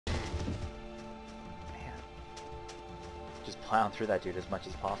plow through that dude as much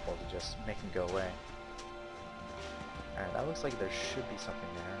as possible to just make him go away. Alright, that looks like there should be something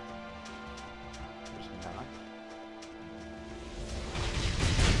there. There's not.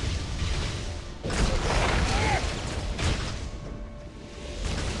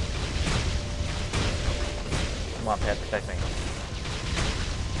 Come on, Pat, protect me.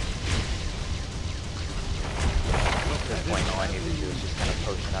 At this point, all I need to do is just kind of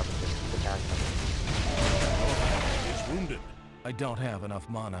potion up and just keep attacking them. It's wounded. I don't have enough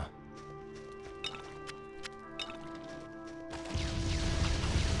mana.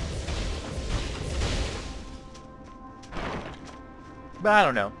 But I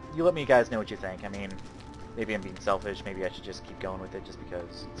don't know. You let me guys know what you think. I mean, maybe I'm being selfish. Maybe I should just keep going with it just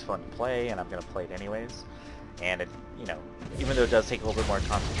because it's fun to play, and I'm going to play it anyways. And it, you know, even though it does take a little bit more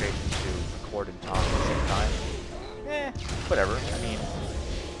concentration to record and talk at the same time, whatever. I mean,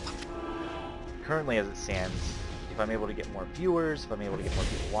 currently as it stands, if I'm able to get more viewers, if I'm able to get more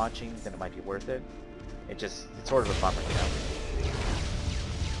people watching, then it might be worth it. It's sort of a bummer, you know.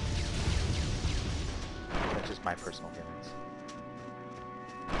 That's just my personal feelings.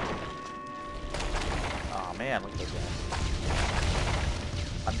 Oh man, look at those guys.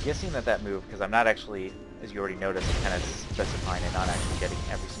 I'm guessing that move, because I'm not actually, as you already noticed, I'm kind of specifying it, not actually getting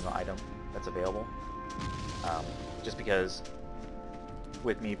every single item that's available. Just because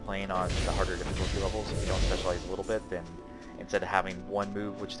with me playing on the harder difficulty levels, if you don't specialize a little bit, then instead of having one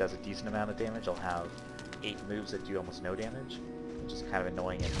move which does a decent amount of damage, I'll have 8 moves that do almost no damage, which is kind of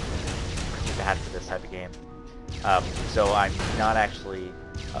annoying and pretty bad for this type of game. So I'm not actually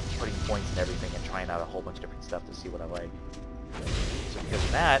putting points in everything and trying out a whole bunch of different stuff to see what I like. So because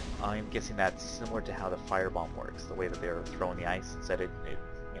of that, I'm guessing that's similar to how the firebomb works, the way that they're throwing the ice, instead of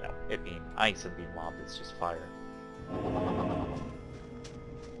it being ice and being mobbed, it's just fire. But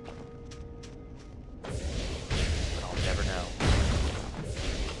I'll never know.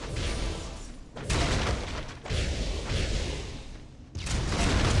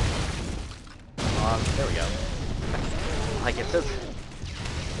 There we go. Like it says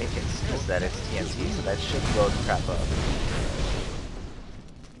that it's TNT, so that should blow the crap up.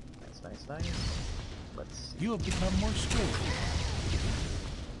 Nice. Let's see. You have become more skillful.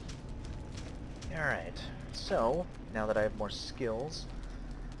 Alright, so now that I have more skills,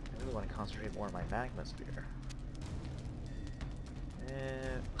 I really want to concentrate more on my magma spear.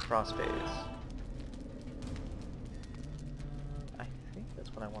 And crossphase. I think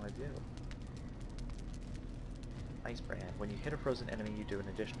that's what I want to do. Ice brand. When you hit a frozen enemy, you do an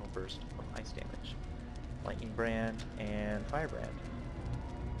additional burst of ice damage. Lightning brand and fire brand.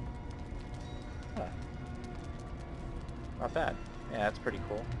 Huh. Not bad. Yeah, that's pretty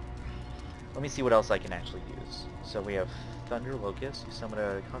cool. Let me see what else I can actually use. So we have Thunder Locust. You summon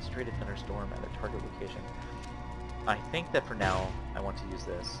a concentrated thunderstorm at a target location. I think that for now, I want to use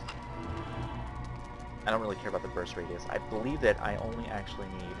this. I don't really care about the burst radius. I believe that I only actually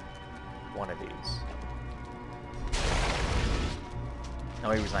need one of these. The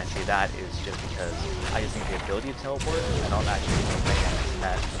only reason I say that is just because I just need the ability to teleport. I don't actually need anything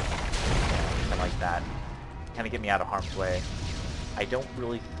that, like that. Kind of get me out of harm's way. I don't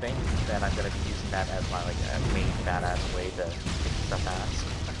really think that I'm going to be using that as my main badass way to kick stuff ass.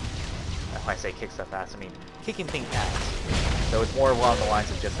 When I say kick stuff ass, I mean kicking things ass. So it's more along the lines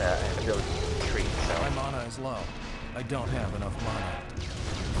of just an ability to retreat. So my mana is low. I don't have enough mana.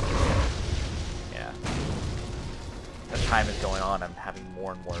 Yeah. As time is going on, I'm having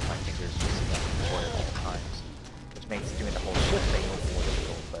more and more of my fingers just for it at all times, which makes doing the whole shift thing a little more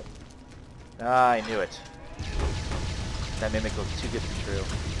difficult. But I knew it. That mimic looks too good to be true.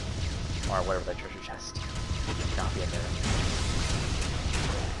 Or whatever that treasure chest. It should not be in there.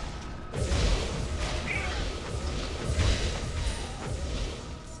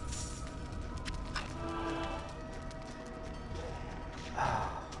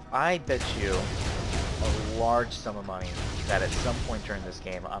 I bet you a large sum of money that at some point during this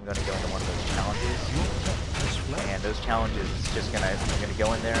game I'm going to go into one of those challenges. And those challenges, I'm going to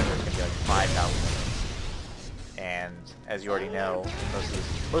go in there and there's going to be like 5,000 mimics. And as you already know,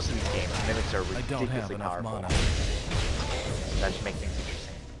 most of these games, mimics are ridiculously powerful. That should make things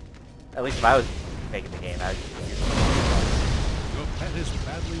interesting. At least if I was making the game, I'd use them. Your pet is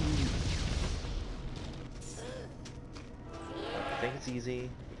badly wounded. I think it's easy.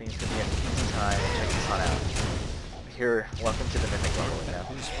 I think it's going to be an easy time. Check this one out. Here, welcome to the mimic level now.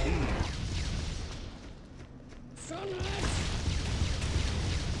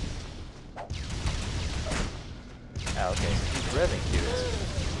 Oh, okay, so he's rezzing dudes.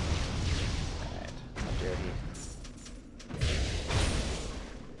 Alright, how dare he.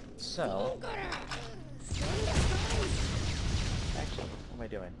 So... actually. What am I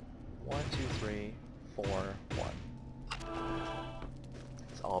doing? 1, 2, 3, 4, 1.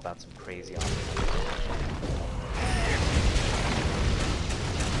 It's all about some crazy options.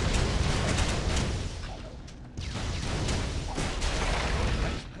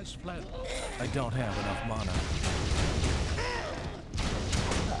 Has fled. I don't have enough mana.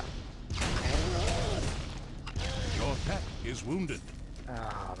 Your pet is wounded.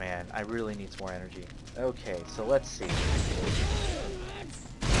 Oh man, I really need some more energy. Okay, so let's see.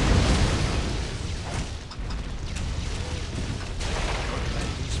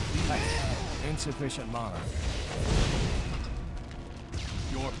 Nice. Insufficient mana.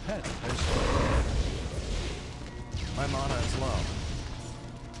 Your pet has fled. My mana is low.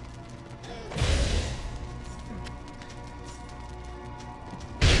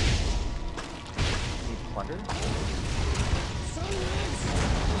 Need plunder?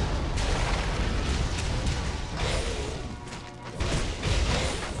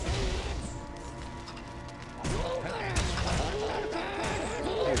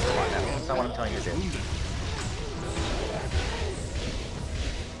 That's not what I'm telling you to do.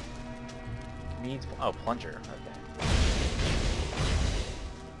 Needs... Oh, plunger. Okay.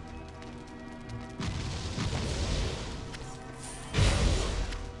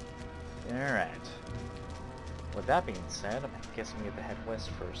 Alright. With that being said, I'm guessing we have to head west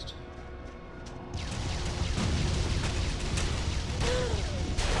first.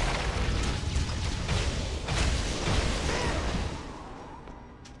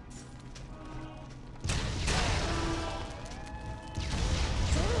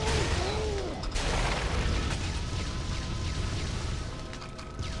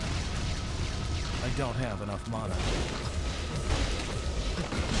 I don't have enough mana.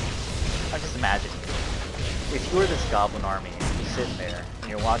 I just imagine if you were this goblin army and you're sitting there and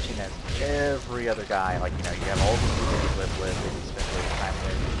you're watching as every other guy, like, you know, you have all these people you live with, that you spend a little time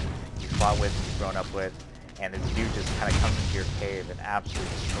with, you fought with, you've grown up with, and this dude just kind of comes into your cave and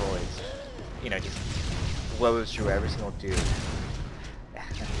absolutely destroys, you know, just blows through every single dude.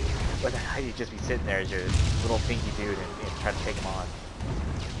 What the hell, you'd just be sitting there as your little pinky dude and try to take him on.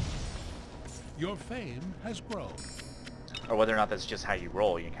 Your fame has grown. Or whether or not that's just how you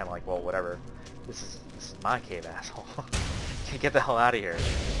roll, you're kind of like, well, whatever. This is my cave, asshole. Get the hell out of here.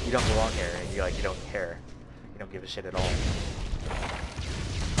 You don't belong here, and you don't care. You don't give a shit at all.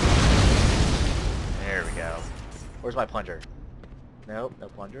 There we go. Where's my plunger? Nope, no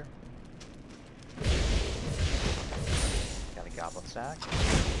plunger. Got a goblin stack.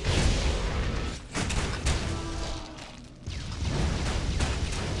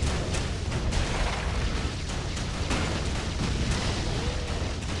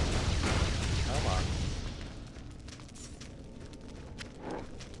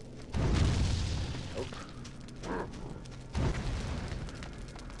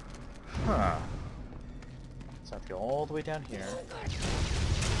 Huh. So I have to go all the way down here.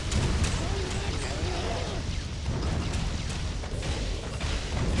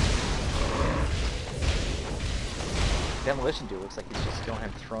 Demolition dude looks like he's just going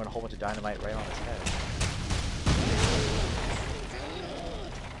ahead and throwing a whole bunch of dynamite right on his head.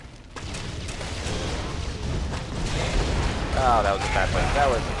 Oh, that was a bad place. That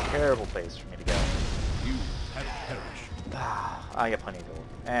was a terrible place for me to go. You have perished. Ah, I got plenty of gold.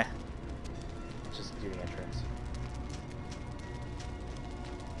 Just do the entrance.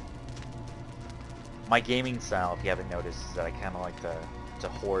 My gaming style, if you haven't noticed, is that I kind of like to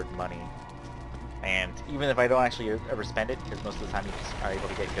hoard money. And even if I don't actually ever spend it, because most of the time you just are able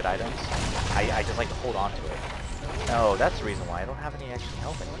to get good items, I just like to hold on to it. Oh, that's the reason why I don't have any actual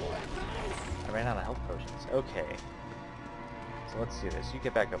health anymore. I ran out of health potions. Okay. So let's do this. You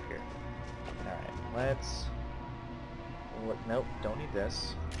get back up here. Alright, let's... Nope, don't need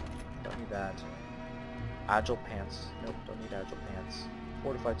this. Don't need that. Agile pants. Nope, don't need agile pants.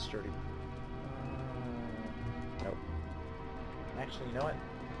 Fortified sturdy. Nope. Actually, you know what?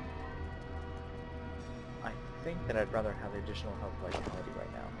 I think that I'd rather have the additional health vitality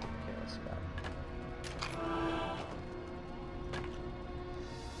right now. Okay, let's do that.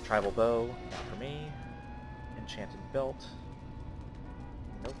 Tribal bow, not for me. Enchanted belt.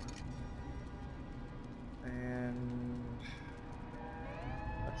 Nope. And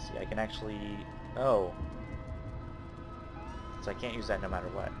let's see, I can actually... Oh. So I can't use that no matter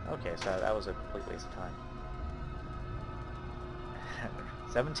what. Okay, so that was a complete waste of time.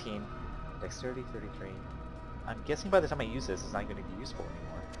 17. Dexterity 33. I'm guessing by the time I use this, it's not going to be useful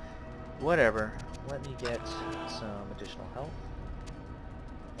anymore. Whatever. Let me get some additional health.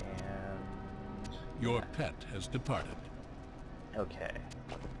 And... Your pet has departed. Okay.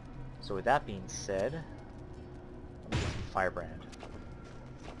 So with that being said, let me get some firebrand.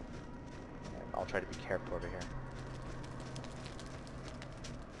 And I'll try to be careful over here.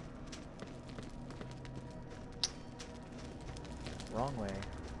 Wrong way.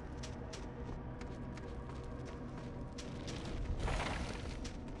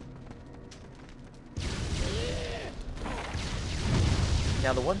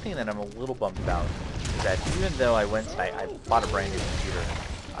 Now the one thing that I'm a little bummed about is that even though I went and I bought a brand new computer,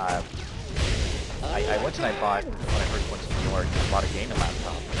 I went and I bought, when I first went to New York, I bought a gaming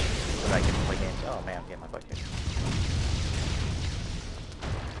laptop so that I can play games. Oh man, I'm getting my butt kicked.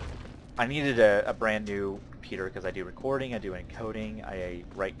 I needed a brand new computer because I do recording, I do encoding, I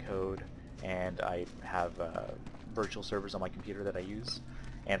write code, and I have virtual servers on my computer that I use.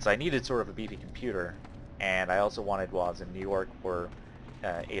 And so I needed sort of a beefy computer, and I also wanted, while I was in New York for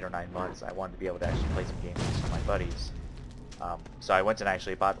 8 or 9 months, I wanted to be able to actually play some games with my buddies. So I went and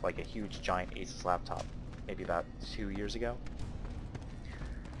actually bought like a huge giant Asus laptop, maybe about 2 years ago.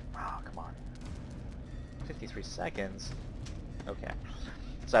 Oh, come on. 53 seconds? Okay.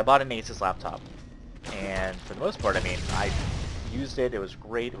 So I bought an Asus laptop, and for the most part, I mean, I used it, it was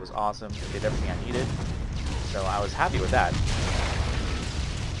great, it was awesome, it did everything I needed, so I was happy with that.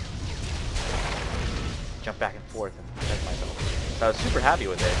 Jump back and forth and protect myself. So I was super happy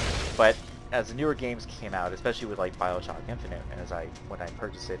with it, but as the newer games came out, especially with like BioShock Infinite, and when I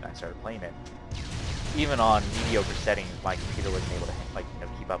purchased it and I started playing it, even on mediocre settings, my computer wasn't able to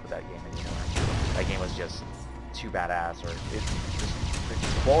keep up with that game anymore. That game was just too badass, or the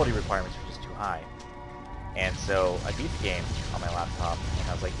quality requirements were just too high. And so I beat the game on my laptop, and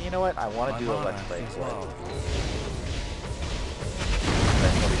I was like, you know what, I want to do a Let's Play for it. I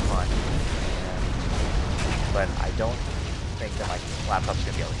think it'll be fun. But I don't think that my laptop's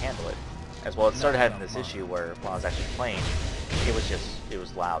going to be able to handle it. As well, it started having this issue where, while I was actually playing, it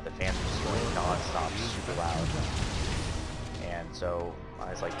was loud. The fans were just going non-stop, super loud. And so I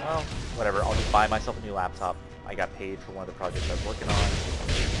was like, well, whatever, I'll just buy myself a new laptop. I got paid for one of the projects I was working on,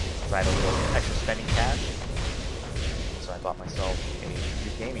 so I had a little extra spending cash. So I bought myself a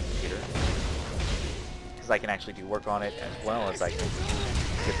new gaming computer, because I can actually do work on it as well as I can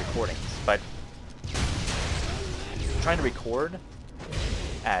get recordings. But trying to record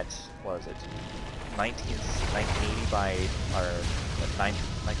at, what was it, 1980 by, or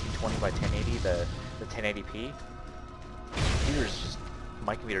 1920 by 1080, the 1080p,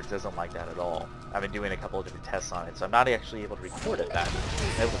 my computer doesn't like that at all. I've been doing a couple of different tests on it, so I'm not actually able to record at that.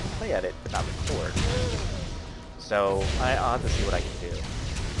 I'm able to play at it, but not record. So I'll have to see what I can do.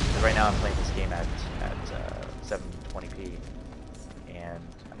 But right now I'm playing this game at 720p, and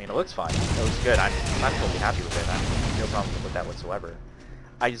I mean, it looks fine. It looks good. I'm totally happy with it. I have no problem with that whatsoever.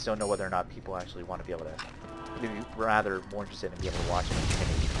 I just don't know whether or not people actually want to be able to, maybe rather more interested in being able to watch it in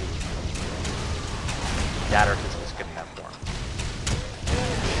 1080p. That or if it's just good enough for them.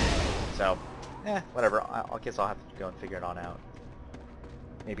 So, whatever. I guess I'll have to go and figure it on out.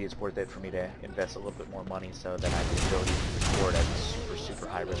 Maybe it's worth it for me to invest a little bit more money so that I have the ability to record at super, super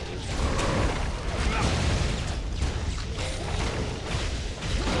high resolution.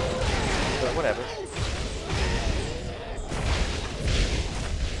 But whatever.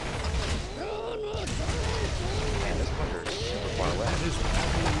 Man, this plunger is super far away.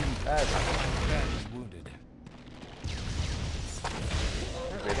 That's not good. Wounded.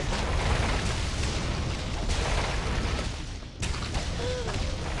 Really?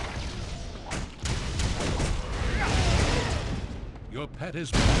 Your pet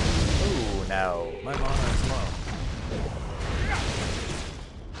is... Ooh, no. My mana is low.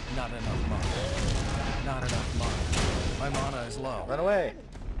 Not enough mana. Not enough mana. My mana is low. Run away.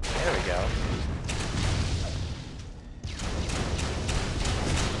 There we go.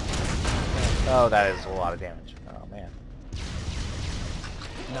 Oh, that is a lot of damage. Oh, man.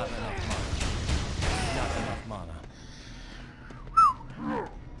 Not enough mana. Not enough mana.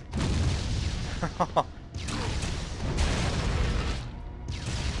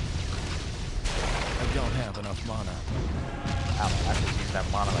 I don't have enough mana. Ow, I'm just using that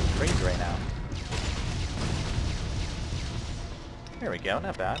mana like crazy right now. There we go,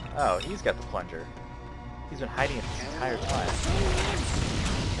 not bad. Oh, he's got the plunger. He's been hiding it this entire time.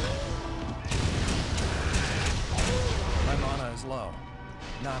 My mana is low.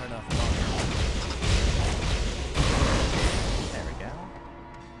 Not enough mana. There we go.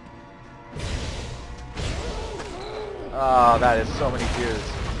 Oh, that is so many dudes.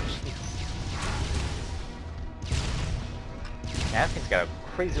 Man, that thing's got a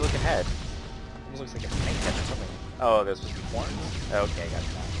crazy looking head. Almost looks like a snake head or something. Oh, this was the horns? Okay, I got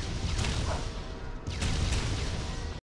that.